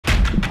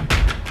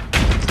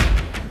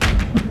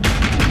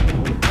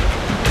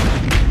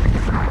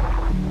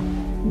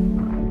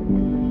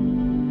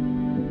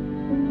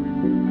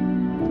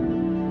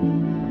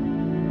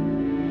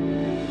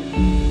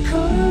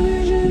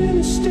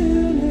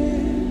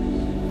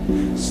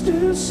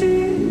Still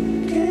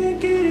see, can't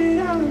get it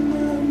out of my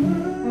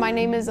mind. My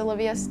name is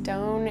Olivia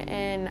Stone,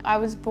 and I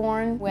was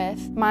born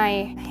with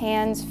my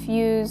hands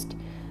fused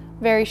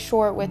very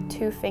short with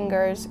 2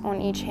 fingers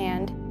on each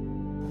hand.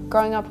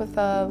 Growing up with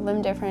a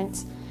limb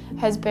difference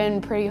has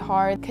been pretty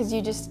hard because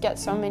you just get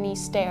so many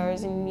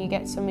stares and you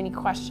get so many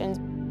questions.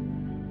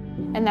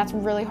 And that's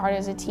really hard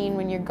as a teen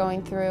when you're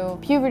going through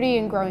puberty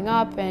and growing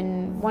up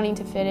and wanting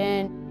to fit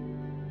in.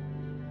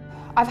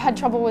 I've had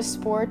trouble with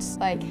sports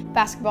like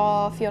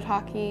basketball, field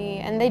hockey,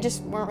 and they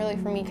just weren't really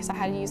for me because I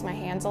had to use my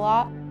hands a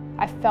lot.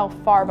 I fell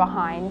far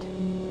behind.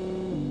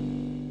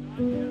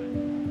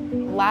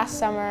 Last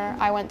summer,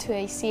 I went to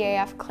a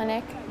CAF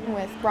clinic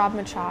with Rob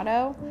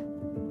Machado,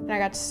 and I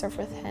got to surf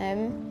with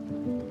him.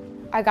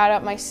 I got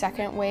up my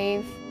second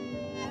wave.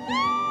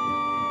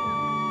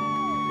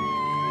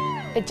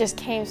 It just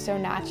came so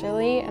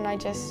naturally, and I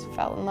just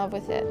fell in love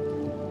with it.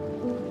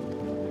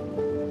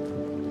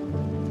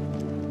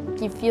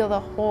 You feel the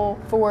whole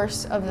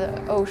force of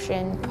the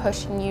ocean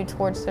pushing you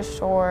towards the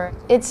shore.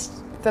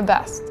 It's the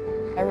best.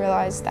 I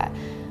realized that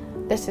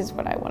this is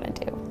what I want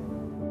to do.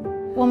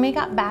 When we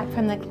got back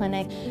from the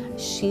clinic,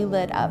 she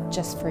lit up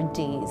just for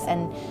D's.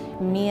 And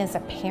me as a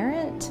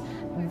parent,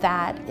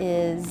 that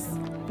is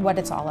what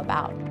it's all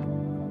about.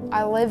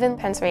 I live in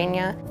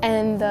Pennsylvania,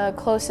 and the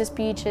closest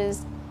beach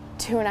is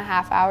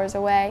 2.5 hours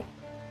away.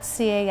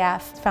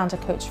 CAF found a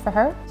coach for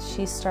her.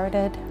 She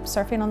started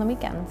surfing on the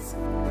weekends.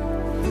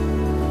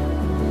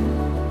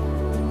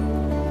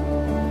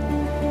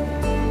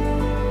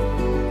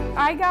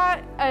 I got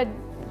a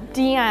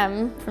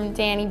DM from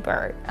Danny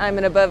Burt. I'm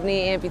an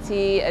above-knee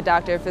amputee, a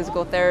doctor of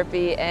physical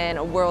therapy, and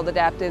a world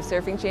adaptive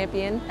surfing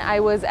champion. I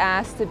was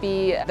asked to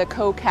be the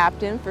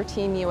co-captain for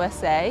Team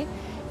USA.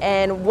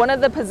 And one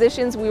of the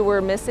positions we were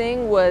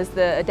missing was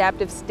the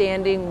adaptive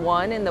standing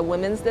 1 in the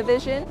women's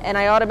division. And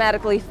I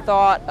automatically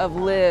thought of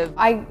Liv.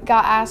 I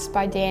got asked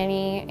by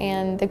Danny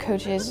and the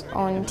coaches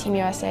on Team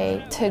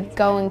USA to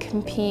go and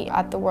compete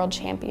at the World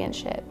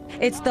Championship.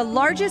 It's the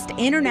largest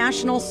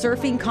international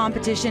surfing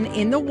competition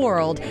in the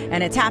world,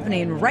 and it's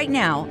happening right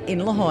now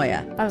in La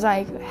Jolla. I was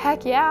like,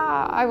 heck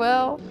yeah, I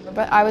will.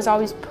 But I was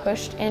always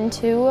pushed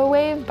into a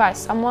wave by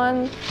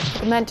someone,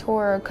 a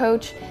mentor or a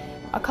coach.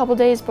 A couple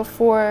days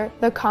before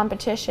the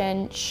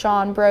competition,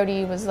 Sean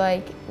Brody was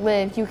like,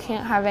 Liv, you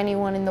can't have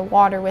anyone in the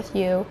water with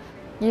you.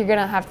 You're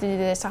gonna have to do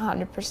this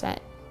 100%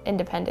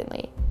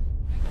 independently.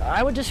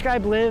 I would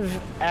describe Liv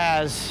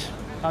as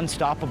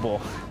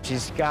unstoppable.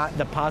 She's got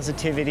the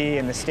positivity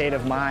and the state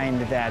of mind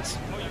that's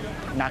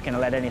not gonna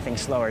let anything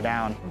slow her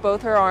down.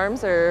 Both her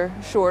arms are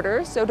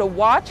shorter, so to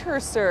watch her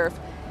surf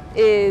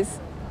is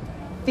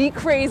the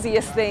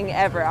craziest thing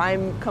ever.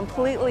 I'm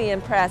completely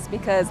impressed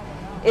because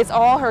it's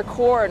all her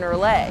core and her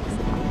legs.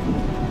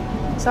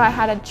 So I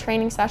had a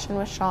training session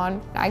with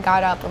Sean. I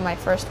got up on my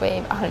first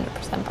wave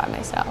 100% by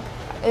myself.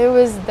 It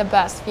was the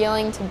best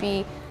feeling to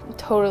be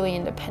totally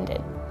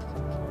independent.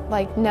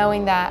 Like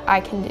knowing that I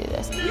can do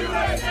this.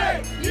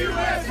 USA!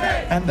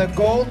 USA! And the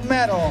gold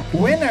medal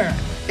winner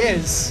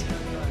is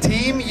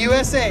Team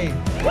USA.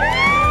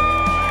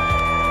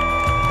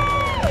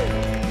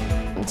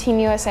 Team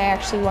USA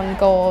actually won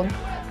gold.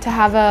 To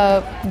have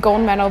a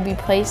gold medal be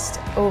placed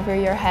over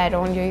your head,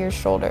 onto your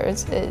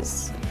shoulders,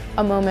 is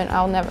a moment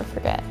I'll never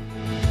forget.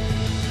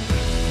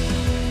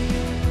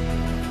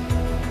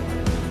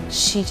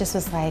 She just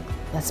was like,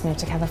 let's move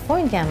to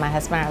California. And my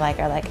husband are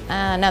like,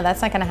 no,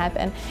 that's not gonna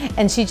happen.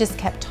 And she just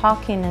kept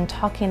talking and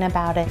talking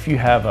about it. If you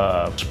have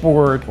a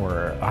sport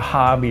or a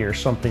hobby or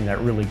something that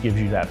really gives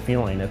you that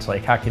feeling, it's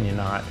like, how can you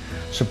not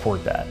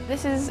support that?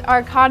 This is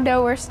our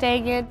condo we're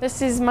staying in.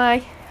 This is my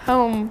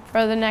home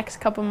for the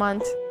next couple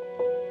months.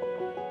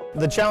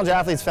 The Challenge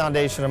Athletes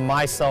Foundation and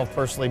myself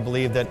personally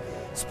believe that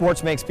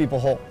sports makes people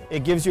whole.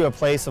 It gives you a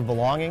place of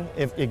belonging,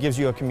 it gives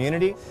you a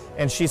community,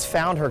 and she's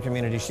found her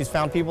community. She's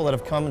found people that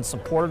have come and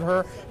supported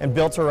her and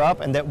built her up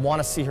and that want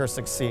to see her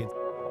succeed.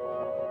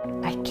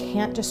 I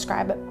can't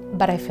describe it,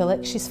 but I feel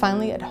like she's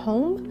finally at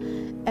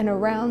home and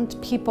around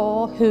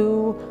people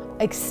who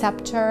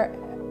accept her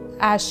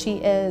as she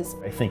is.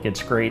 I think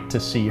it's great to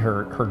see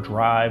her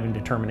drive and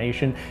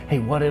determination. Hey,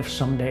 what if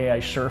someday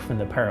I surf in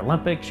the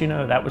Paralympics? You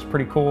know, that was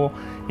pretty cool.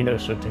 You know,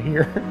 so to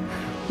hear.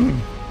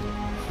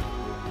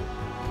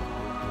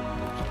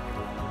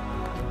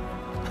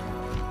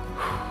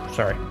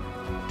 Sorry.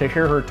 To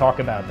hear her talk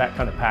about that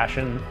kind of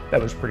passion,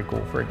 that was pretty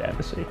cool for a dad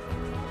to see.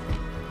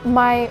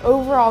 My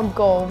overall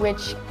goal,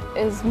 which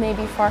is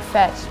maybe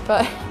far-fetched,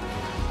 but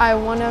I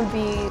want to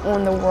be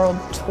on the world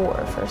tour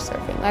for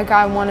surfing. Like,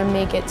 I want to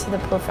make it to the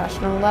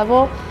professional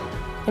level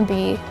and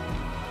be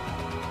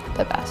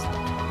the best.